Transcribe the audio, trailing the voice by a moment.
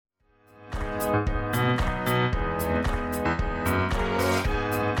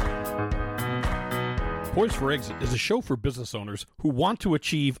Poised for Exit is a show for business owners who want to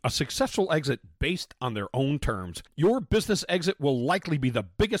achieve a successful exit based on their own terms. Your business exit will likely be the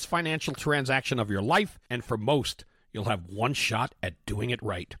biggest financial transaction of your life, and for most, you'll have one shot at doing it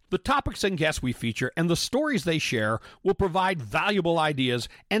right. The topics and guests we feature and the stories they share will provide valuable ideas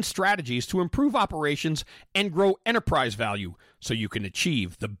and strategies to improve operations and grow enterprise value so you can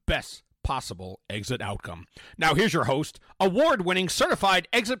achieve the best possible exit outcome. Now here's your host, award-winning certified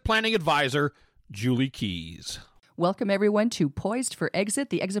exit planning advisor, Julie Keys. Welcome, everyone, to Poised for Exit,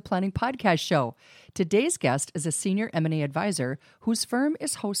 the Exit Planning Podcast Show. Today's guest is a senior M&A advisor whose firm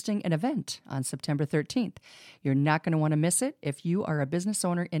is hosting an event on September 13th. You're not going to want to miss it if you are a business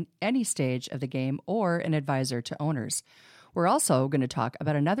owner in any stage of the game or an advisor to owners. We're also going to talk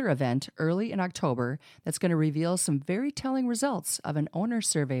about another event early in October that's going to reveal some very telling results of an owner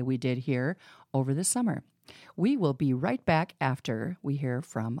survey we did here over the summer. We will be right back after we hear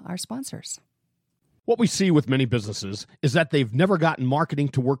from our sponsors. What we see with many businesses is that they've never gotten marketing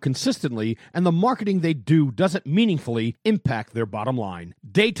to work consistently, and the marketing they do doesn't meaningfully impact their bottom line.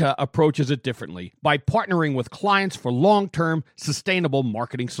 Data approaches it differently by partnering with clients for long-term, sustainable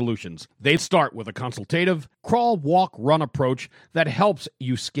marketing solutions. They start with a consultative, crawl, walk, run approach that helps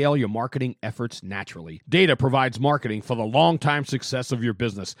you scale your marketing efforts naturally. Data provides marketing for the long-time success of your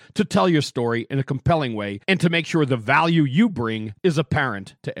business, to tell your story in a compelling way, and to make sure the value you bring is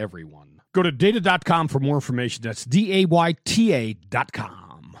apparent to everyone. Go to data.com for more information. That's DAYTA.com.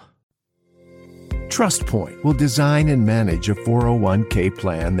 TrustPoint will design and manage a 401k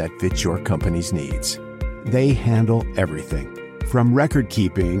plan that fits your company's needs. They handle everything, from record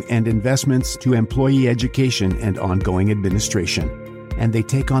keeping and investments to employee education and ongoing administration. And they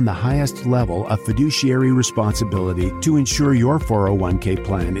take on the highest level of fiduciary responsibility to ensure your 401k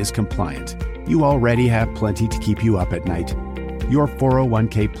plan is compliant. You already have plenty to keep you up at night. Your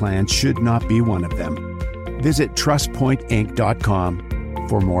 401k plan should not be one of them. Visit TrustPointInc.com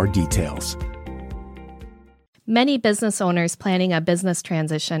for more details. Many business owners planning a business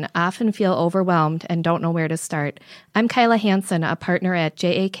transition often feel overwhelmed and don't know where to start. I'm Kyla Hansen, a partner at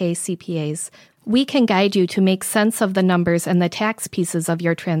JAK CPAs. We can guide you to make sense of the numbers and the tax pieces of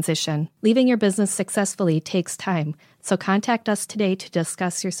your transition. Leaving your business successfully takes time, so contact us today to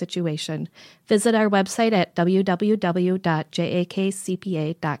discuss your situation. Visit our website at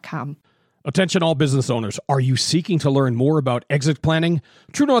www.jakcpa.com. Attention all business owners. Are you seeking to learn more about exit planning?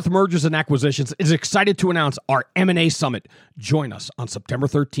 True North Mergers and Acquisitions is excited to announce our M&A Summit. Join us on September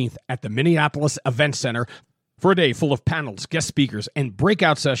 13th at the Minneapolis Event Center for a day full of panels, guest speakers, and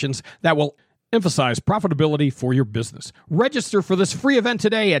breakout sessions that will emphasize profitability for your business. Register for this free event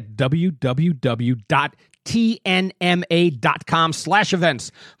today at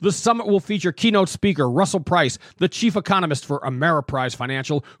www.tnma.com/events. The summit will feature keynote speaker Russell Price, the chief economist for Ameriprise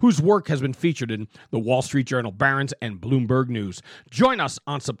Financial, whose work has been featured in the Wall Street Journal, Barron's, and Bloomberg News. Join us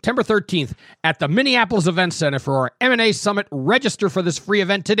on September 13th at the Minneapolis Event Center for our M&A Summit. Register for this free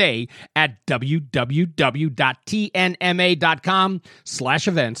event today at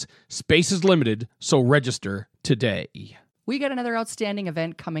www.tnma.com/events. Space is limited, so register today. We got another outstanding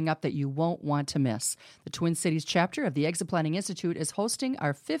event coming up that you won't want to miss. The Twin Cities chapter of the Exit Planning Institute is hosting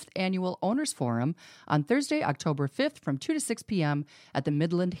our 5th annual Owners Forum on Thursday, October 5th from 2 to 6 p.m. at the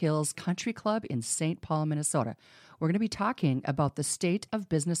Midland Hills Country Club in St. Paul, Minnesota. We're going to be talking about the state of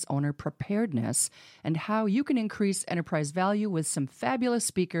business owner preparedness and how you can increase enterprise value with some fabulous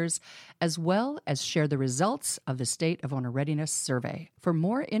speakers, as well as share the results of the State of Owner Readiness Survey. For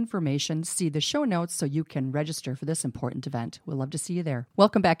more information, see the show notes so you can register for this important event. We'll love to see you there.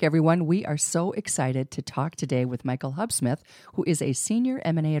 Welcome back, everyone. We are so excited to talk today with Michael Hubsmith, who is a senior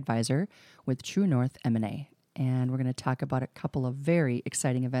M&A advisor with True North M&A. And we're going to talk about a couple of very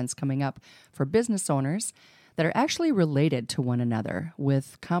exciting events coming up for business owners that are actually related to one another,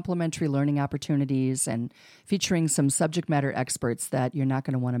 with complementary learning opportunities and featuring some subject matter experts that you're not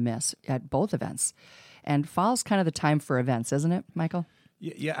going to want to miss at both events. And fall's kind of the time for events, isn't it, Michael?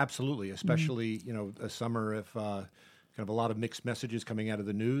 Yeah, absolutely. Especially, a summer of kind of a lot of mixed messages coming out of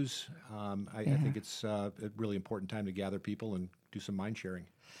the news. I think it's a really important time to gather people and do some mind sharing.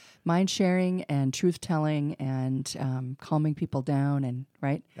 Mind sharing and truth telling and calming people down, and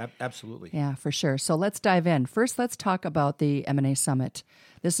right? Absolutely. Yeah, for sure. So let's dive in. First, let's talk about the M&A Summit.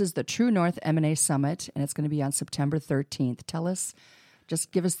 This is the True North M&A Summit, and it's going to be on September 13th.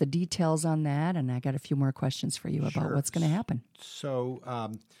 Just give us the details on that, and I got a few more questions for you about what's going to happen. So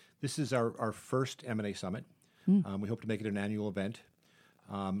this is our first M&A Summit. We hope to make it an annual event.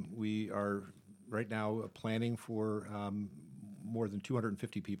 We are right now planning for more than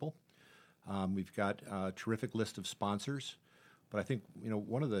 250 people. We've got a terrific list of sponsors. But I think,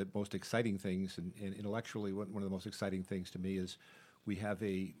 one of the most exciting things, and intellectually, one of the most exciting things to me is we have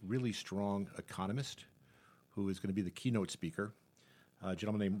a really strong economist who is going to be the keynote speaker, a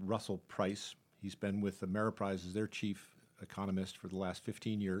gentleman named Russell Price. He's been with Ameriprise as their chief economist for the last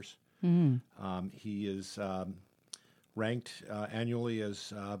 15 years. He is ranked annually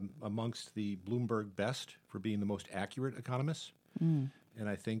as amongst the Bloomberg best for being the most accurate economists. And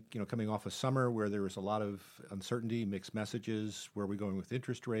I think, coming off a summer where there was a lot of uncertainty, mixed messages, where are we going with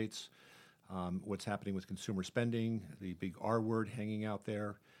interest rates, what's happening with consumer spending, the big R word hanging out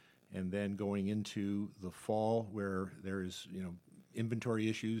there, and then going into the fall where there's, inventory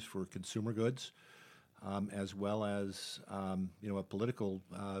issues for consumer goods, as well as, a political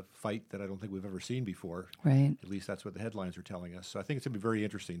fight that I don't think we've ever seen before. Right. At least that's what the headlines are telling us. So I think it's going to be very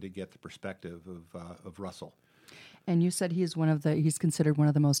interesting to get the perspective of Russell. And you said he's considered one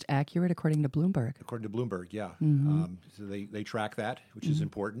of the most accurate according to Bloomberg. According to Bloomberg, yeah. So they track that, which is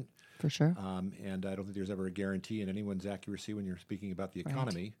important. For sure. And I don't think there's ever a guarantee in anyone's accuracy when you're speaking about the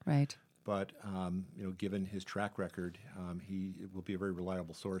economy. Right. But, given his track record, he will be a very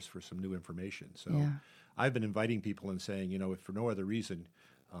reliable source for some new information. So I've been inviting people and saying, if for no other reason,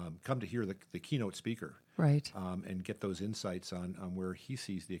 come to hear the keynote speaker. Right. And get those insights on where he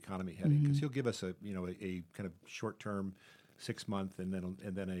sees the economy heading. Because he'll give us a kind of short-term 6-month and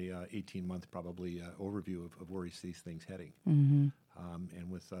then a 18-month probably overview of where he sees things heading. And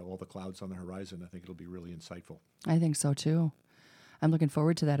with all the clouds on the horizon, I think it'll be really insightful. I think so too. I'm looking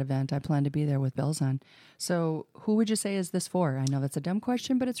forward to that event. I plan to be there with bells on. So who would you say is this for? I know that's a dumb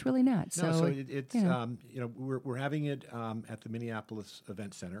question, but it's really not. It's we're having it at the Minneapolis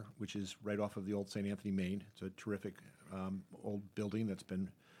Event Center, which is right off of the old St. Anthony, Maine. It's a terrific old building that's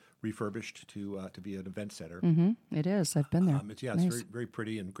been refurbished to be an event center. It is. I've been there. It's nice. very, very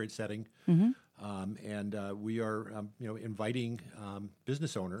pretty and great setting. And we are inviting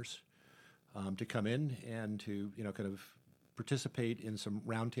business owners to come in and to kind of participate in some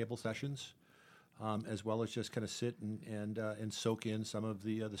roundtable sessions, as well as just kind of sit and soak in some of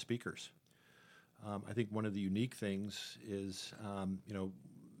the speakers. I think one of the unique things is,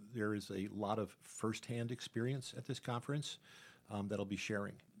 there is a lot of firsthand experience at this conference that I'll be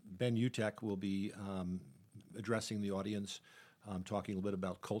sharing. Ben Utecht will be addressing the audience, talking a little bit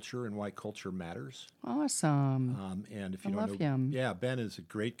about culture and why culture matters. Awesome. And if I you don't love know, him. Yeah, Ben is a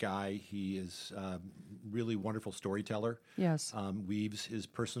great guy. He is really wonderful storyteller. Yes. Weaves his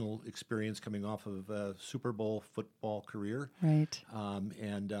personal experience coming off of a Super Bowl football career. Right.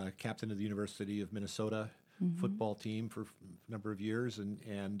 And captain of the University of Minnesota football team for a number of years,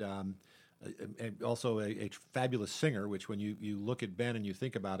 and also a fabulous singer, which when you look at Ben and you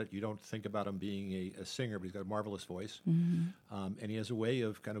think about it, you don't think about him being a singer, but he's got a marvelous voice. And he has a way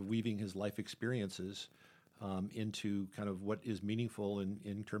of kind of weaving his life experiences into kind of what is meaningful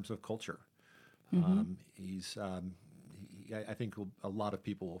in terms of culture. I think a lot of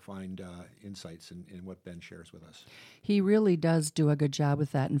people will find insights in what Ben shares with us. He really does do a good job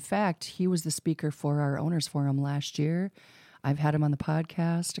with that. In fact, he was the speaker for our Owners Forum last year. I've had him on the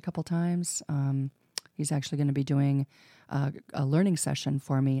podcast a couple times. He's actually going to be doing a learning session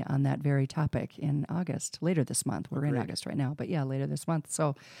for me on that very topic in August, later this month. We're in August right now, but yeah, later this month.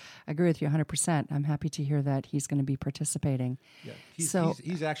 So I agree with you 100%. I'm happy to hear that he's going to be participating. Yeah,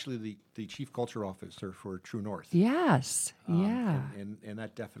 he's actually the chief culture officer for True North. Yes, yeah. And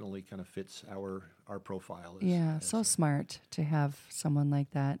that definitely kind of fits our profile. So smart to have someone like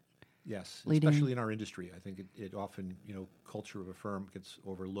that. Yes, leading. Especially in our industry. I think it often, culture of a firm gets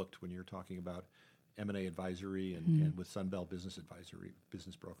overlooked when you're talking about M&A advisory and with Sunbelt Business Advisory,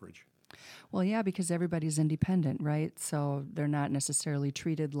 business brokerage. Well, yeah, because everybody's independent, right? So they're not necessarily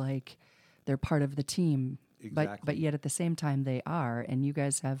treated like they're part of the team. Exactly. But yet at the same time they are. And you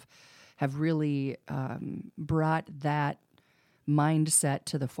guys have really brought that mindset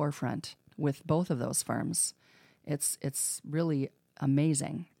to the forefront with both of those firms. It's really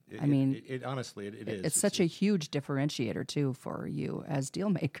amazing. Honestly, it is. It's such a huge differentiator, too, for you as deal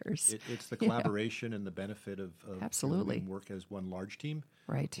makers. It's the collaboration and the benefit of Absolutely. Work as one large team.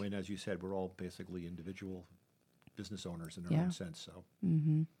 Right. When, as you said, we're all basically individual business owners in our own sense. So,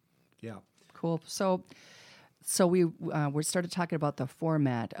 yeah. Cool. So we started talking about the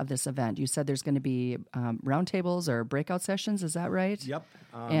format of this event. You said there's going to be roundtables or breakout sessions. Is that right? Yep.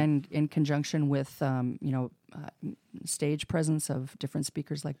 And in conjunction with stage presence of different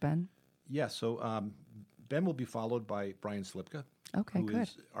speakers like Ben. Yeah. So Ben will be followed by Brian Slipka, who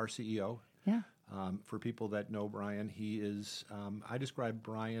is our CEO. Yeah. For people that know Brian, he is. I describe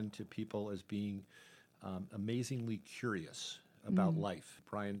Brian to people as being amazingly curious about life.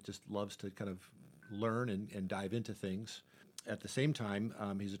 Brian just loves to kind of learn and dive into things. At the same time,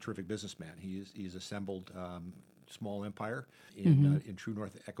 he's a terrific businessman. He's assembled small empire in True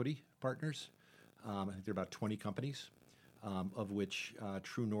North Equity Partners. I think there are about 20 companies, of which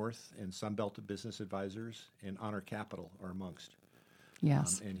True North and Sunbelt Business Advisors and Honor Capital are amongst.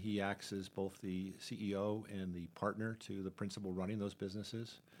 Yes. And he acts as both the CEO and the partner to the principal running those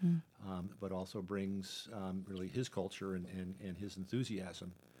businesses, but also brings really his culture and his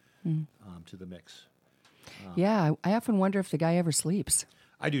enthusiasm to the mix. Yeah, I often wonder if the guy ever sleeps.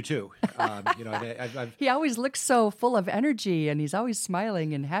 I do too. I've He always looks so full of energy, and he's always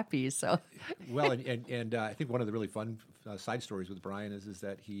smiling and happy. So, well, and I think one of the really fun side stories with Brian is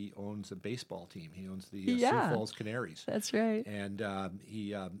that he owns a baseball team. He owns the Sioux Falls Canaries. That's right. And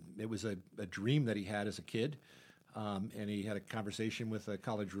it was a dream that he had as a kid. And he had a conversation with a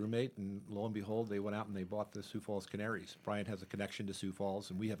college roommate, and lo and behold, they went out and they bought the Sioux Falls Canaries. Brian has a connection to Sioux Falls,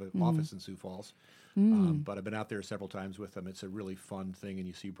 and we have an office in Sioux Falls. But I've been out there several times with them. It's a really fun thing, and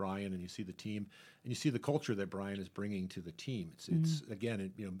you see Brian, and you see the team, and you see the culture that Brian is bringing to the team. It's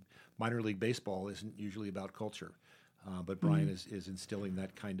again, minor league baseball isn't usually about culture, but Brian is instilling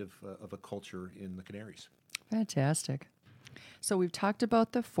that kind of a culture in the Canaries. Fantastic. So we've talked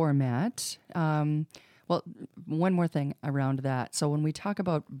about the format. Well, one more thing around that. So when we talk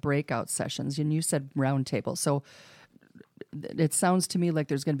about breakout sessions, and you said roundtable, so it sounds to me like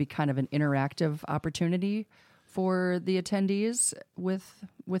there's going to be kind of an interactive opportunity for the attendees with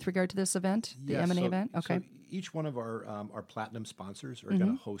regard to this event, the M&A event. Okay. So each one of our platinum sponsors are going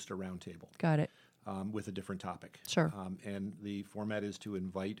to host a roundtable. Got it. With a different topic. Sure. And the format is to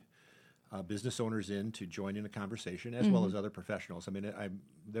invite business owners in to join in a conversation, as well as other professionals. I mean,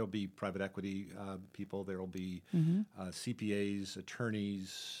 there'll be private equity people, there'll be CPAs,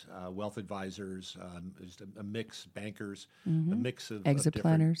 attorneys, wealth advisors, just a mix, bankers, a mix of exit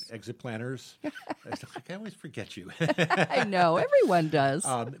planners. Exit planners. I always forget you. I know, everyone does.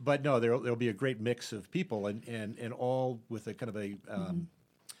 But no, there'll be a great mix of people, and all with a kind of a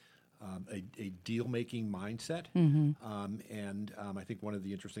deal-making mindset, and I think one of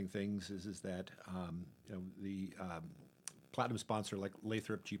the interesting things is that the platinum sponsor like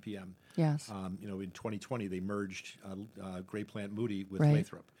Lathrop GPM. Yes. In 2020 they merged Gray Plant Moody with Right.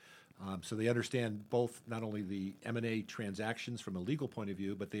 Lathrop, so they understand both not only the M&A transactions from a legal point of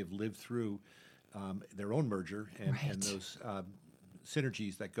view, but they've lived through their own merger and those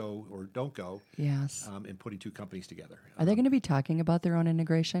synergies that go or don't go. Yes. In putting two companies together. Are they going to be talking about their own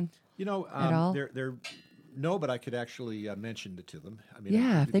integration? At all? They're no, but I could actually mention it to them. I mean,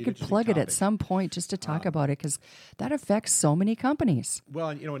 Yeah, it'd if be they an could interesting plug it at topic. some point just to talk about it, because that affects so many companies. Well,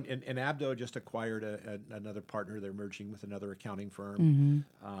 and Abdo just acquired another partner. They're merging with another accounting firm,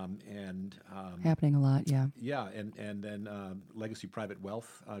 Happening a lot, yeah. yeah, and then Legacy Private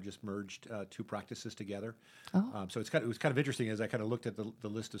Wealth just merged two practices together. Oh. So it was kind of interesting as I kind of looked at the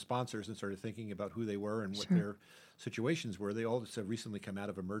list of sponsors and started thinking about who they were and what their situations were. They all just have recently come out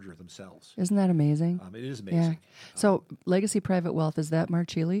of a merger themselves. Isn't that amazing? It is amazing. So Legacy Private Wealth, is that Mark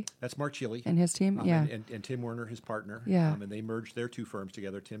Chile That's Mark Chile and his team? Yeah. and Tim Werner, his partner. Yeah. And they merged their two firms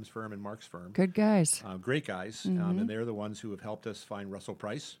together, Tim's firm and Mark's firm. Good guys. Great guys, and they're the ones who have helped us find Russell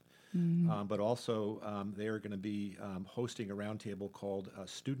Price. But also, they are going to be hosting a roundtable called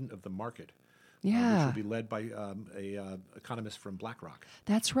Student of the Market, which Yeah. will be led by a economist from BlackRock.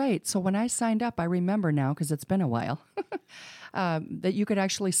 That's right. So when I signed up, I remember now, because it's been a while, that you could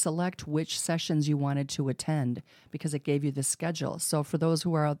actually select which sessions you wanted to attend because it gave you the schedule. So for those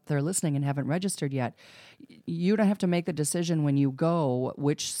who are out there listening and haven't registered yet, you don't have to make the decision when you go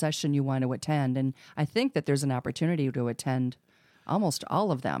which session you want to attend. And I think that there's an opportunity to attend almost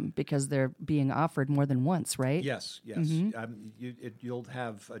all of them because they're being offered more than once, right? Yes. You'll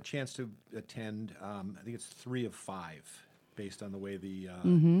have a chance to attend. I think it's 3 of 5, based on the way the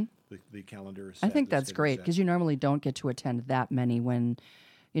calendar is set. I think the that's schedule is great set. because you normally don't get to attend that many when,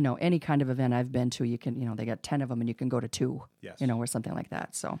 any kind of event I've been to, you can, they got 10 of them and you can go to 2, Yes. or something like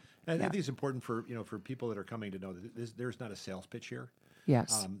that. So, And I yeah. think it's important for people that are coming to know that there's not a sales pitch here.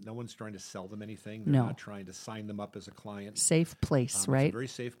 Yes. No one's trying to sell them anything. They're No. not trying to sign them up as a client. Safe place, It's a right? very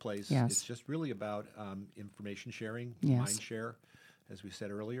safe place. Yes. It's just really about information sharing, Yes. mind share, as we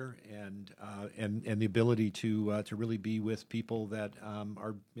said earlier, and the ability to really be with people that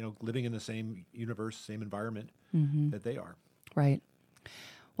are living in the same universe, same environment that they are. Right.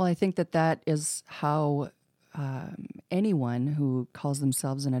 Well, I think that is how anyone who calls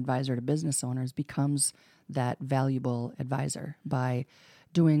themselves an advisor to business owners becomes that valuable advisor by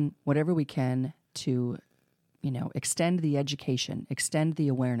doing whatever we can to, extend the education, extend the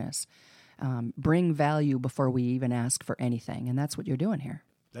awareness, bring value before we even ask for anything. And that's what you're doing here.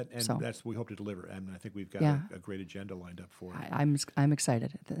 That's what we hope to deliver, and I think we've got a great agenda lined up for it. I'm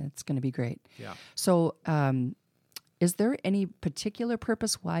excited. It's going to be great. Yeah. So, is there any particular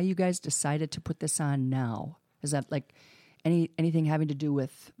purpose why you guys decided to put this on now? Is that like anything having to do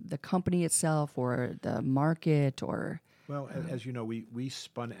with the company itself or the market or? Well, as you know, we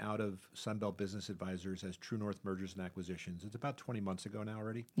spun out of Sunbelt Business Advisors as True North Mergers and Acquisitions. It's about 20 months ago now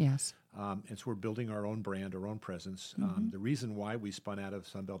already. Yes. And so we're building our own brand, our own presence. The reason why we spun out of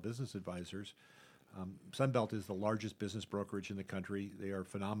Sunbelt Business Advisors, Sunbelt is the largest business brokerage in the country. They are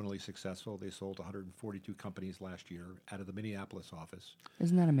phenomenally successful. They sold 142 companies last year out of the Minneapolis office.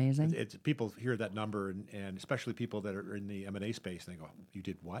 Isn't that amazing? It's people hear that number, and especially people that are in the M&A space, and they go, "You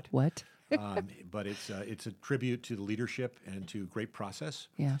did what?" What? But it's a tribute to the leadership and to great process.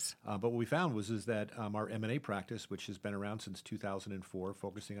 Yes. But what we found is that our M&A practice, which has been around since 2004,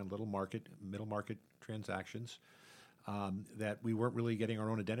 focusing on middle market transactions, that we weren't really getting our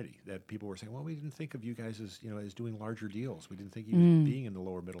own identity. That people were saying, "Well, we didn't think of you guys as doing larger deals. We didn't think you was being in the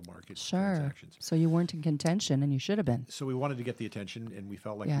lower middle market transactions." So you weren't in contention, and you should have been. So we wanted to get the attention, and we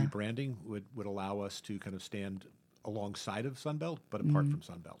felt like rebranding would allow us to kind of stand alongside of Sunbelt, but apart from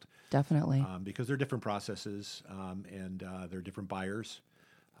Sunbelt. Definitely. Because they're different processes, and they're different buyers,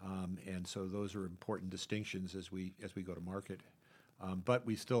 and so those are important distinctions as we go to market. But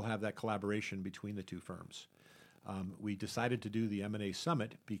we still have that collaboration between the two firms. We decided to do the M&A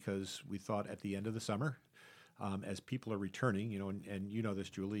Summit because we thought at the end of the summer, as people are returning, and you know this,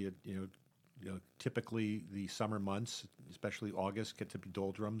 Julie, typically the summer months, especially August, get to be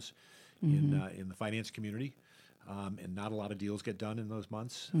doldrums in the finance community. And not a lot of deals get done in those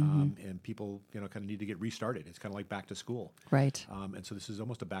months, and people, kind of need to get restarted. It's kind of like back to school, right? And so this is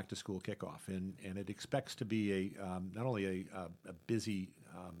almost a back to school kickoff, and it expects to be not only a busy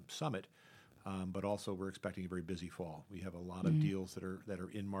summit, but also we're expecting a very busy fall. We have a lot of deals that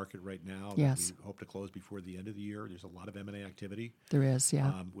are in market right now. Yes. That we hope to close before the end of the year. There's a lot of M&A activity. There is,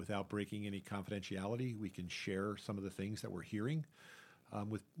 yeah. Without breaking any confidentiality, we can share some of the things that we're hearing.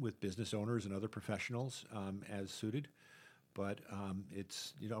 With business owners and other professionals as suited. But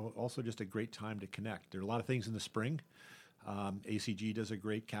it's also just a great time to connect. There are a lot of things in the spring. ACG does a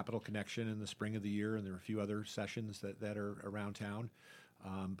great capital connection in the spring of the year, and there are a few other sessions that are around town.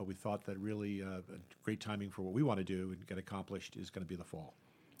 But we thought that really a great timing for what we want to do and get accomplished is going to be the fall.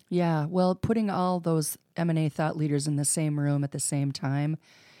 Yeah, well, putting all those M&A thought leaders in the same room at the same time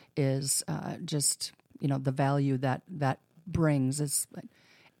is just, the value that brings. Is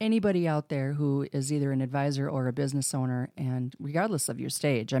anybody out there who is either an advisor or a business owner, and regardless of your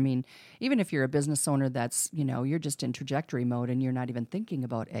stage, I mean, even if you're a business owner that's, you're just in trajectory mode and you're not even thinking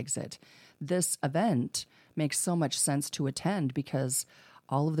about exit, this event makes so much sense to attend because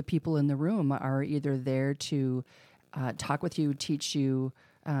all of the people in the room are either there to talk with you, teach you,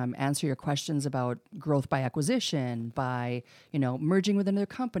 answer your questions about growth by acquisition, by, merging with another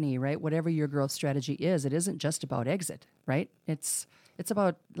company, right? Whatever your growth strategy is, it isn't just about exit, right? It's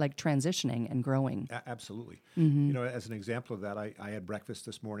about like transitioning and growing. Absolutely. As an example of that, I had breakfast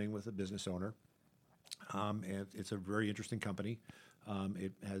this morning with a business owner, and it's a very interesting company.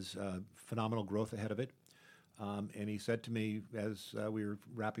 It has phenomenal growth ahead of it. And he said to me as we were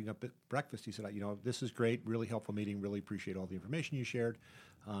wrapping up at breakfast, he said, this is great, really helpful meeting, really appreciate all the information you shared.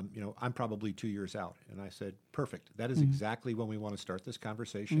 I'm probably 2 years out. And I said, perfect. That is exactly when we want to start this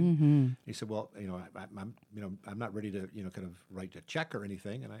conversation. He said, well, I'm not ready to, kind of write a check or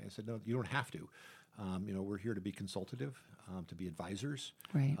anything. And I said, no, you don't have to. We're here to be consultative, to be advisors.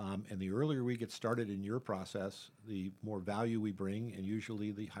 Right. And the earlier we get started in your process, the more value we bring, and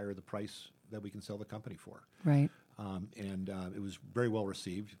usually the higher the price that we can sell the company for. Right. And it was very well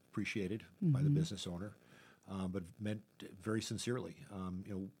received, appreciated by the business owner, but meant very sincerely.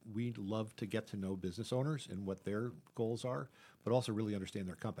 We love to get to know business owners and what their goals are, but also really understand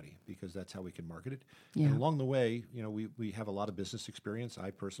their company because that's how we can market it. Yeah. And along the way, we have a lot of business experience.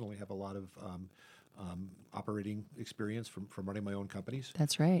 I personally have a lot of operating experience from running my own companies.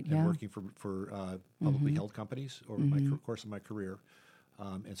 That's right. And working for publicly held companies over the course of my career.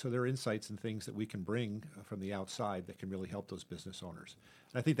 And so there are insights and things that we can bring from the outside that can really help those business owners.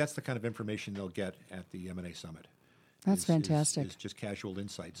 And I think that's the kind of information they'll get at the M&A Summit. That's fantastic. It's just casual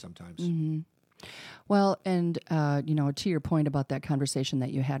insight sometimes. Well, and, to your point about that conversation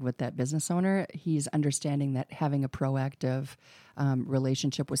that you had with that business owner, he's understanding that having a proactive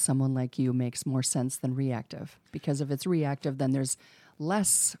relationship with someone like you makes more sense than reactive. Because if it's reactive, then there's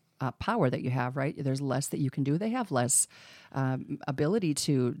less power that you have, right? There's less that you can do. They have less ability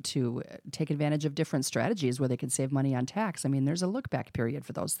to take advantage of different strategies where they can save money on tax. I mean, there's a look back period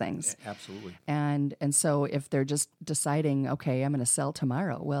for those things. Absolutely. And so if they're just deciding, okay, I'm going to sell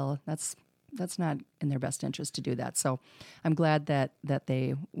tomorrow, well, that's not in their best interest to do that. So I'm glad that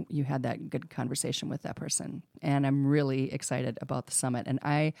you had that good conversation with that person. And I'm really excited about the summit. And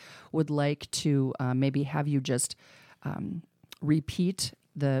I would like to maybe have you just repeat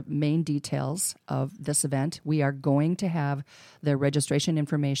the main details of this event. We are going to have the registration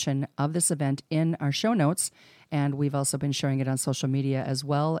information of this event in our show notes, and we've also been sharing it on social media as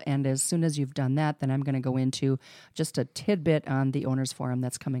well. And as soon as you've done that, then I'm going to go into just a tidbit on the Owners Forum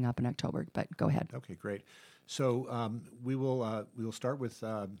that's coming up in October. But go ahead. Okay, great. So we will start with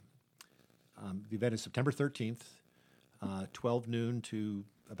the event is September 13th, 12 noon to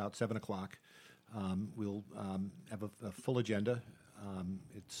about 7 o'clock. We'll have a full agenda.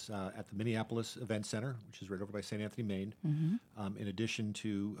 It's at the Minneapolis Event Center, which is right over by St. Anthony, Maine. In addition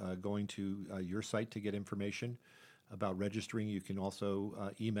to going to your site to get information about registering, you can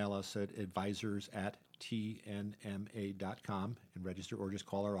also email us at advisors@tnma.com and register, or just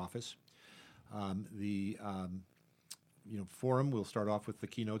call our office. The forum, we'll start off with the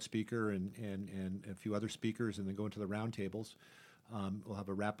keynote speaker and a few other speakers, and then go into the roundtables. We'll have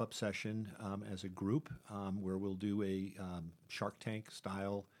a wrap-up session as a group where we'll do a Shark Tank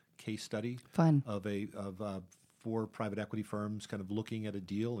style case study Fun. of 4 private equity firms kind of looking at a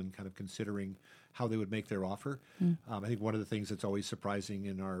deal and kind of considering how they would make their offer. I think one of the things that's always surprising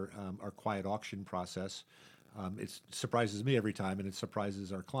in our quiet auction process, it surprises me every time, and it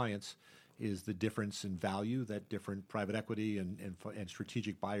surprises our clients, is the difference in value that different private equity and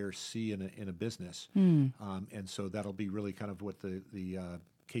strategic buyers see in a business. And so that'll be really kind of what the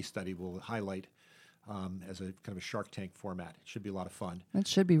case study will highlight as a kind of a Shark Tank format. It should be a lot of fun. That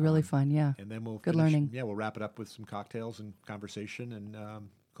should be really fun, yeah. And then we'll Good learning. Yeah, we'll wrap it up with some cocktails and conversation and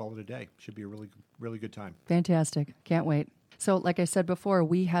call it a day. Should be a really, really good time. Fantastic. Can't wait. So like I said before,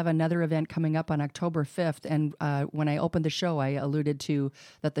 we have another event coming up on October 5th. And when I opened the show, I alluded to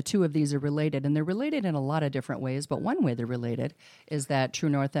that the two of these are related. And they're related in a lot of different ways. But one way they're related is that True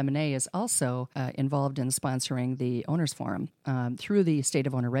North M&A is also involved in sponsoring the Owners Forum through the State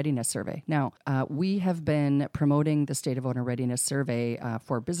of Owner Readiness Survey. Now, we have been promoting the State of Owner Readiness Survey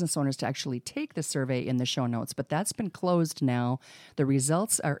for business owners to actually take the survey in the show notes. But that's been closed now. The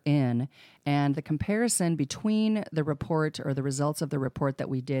results are in. And the comparison between the report or the results of the report that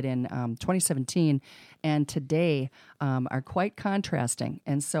we did in 2017 and today are quite contrasting.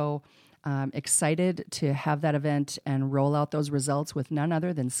 And so excited to have that event and roll out those results with none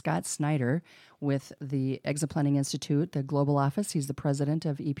other than Scott Snyder with the Exit Planning Institute, the global office. He's the president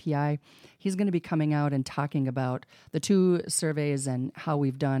of EPI. He's going to be coming out and talking about the two surveys and how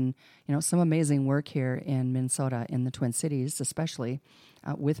we've done, some amazing work here in Minnesota, in the Twin Cities, especially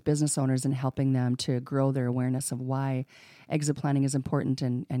with business owners and helping them to grow their awareness of why exit planning is important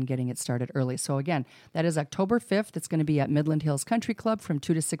and getting it started early. So again, that is October 5th. It's going to be at Midland Hills Country Club from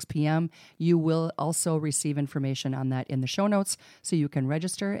 2 to 6 p.m. You will also receive information on that in the show notes so you can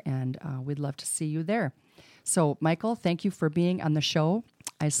register, and we'd love to see you there. So Michael, thank you for being on the show.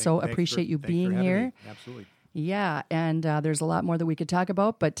 I appreciate you being here. Me. Absolutely. Yeah, and there's a lot more that we could talk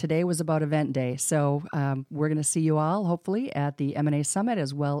about, but today was about event day. So we're going to see you all, hopefully, at the M&A Summit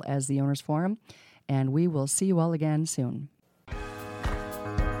as well as the Owners Forum, and we will see you all again soon.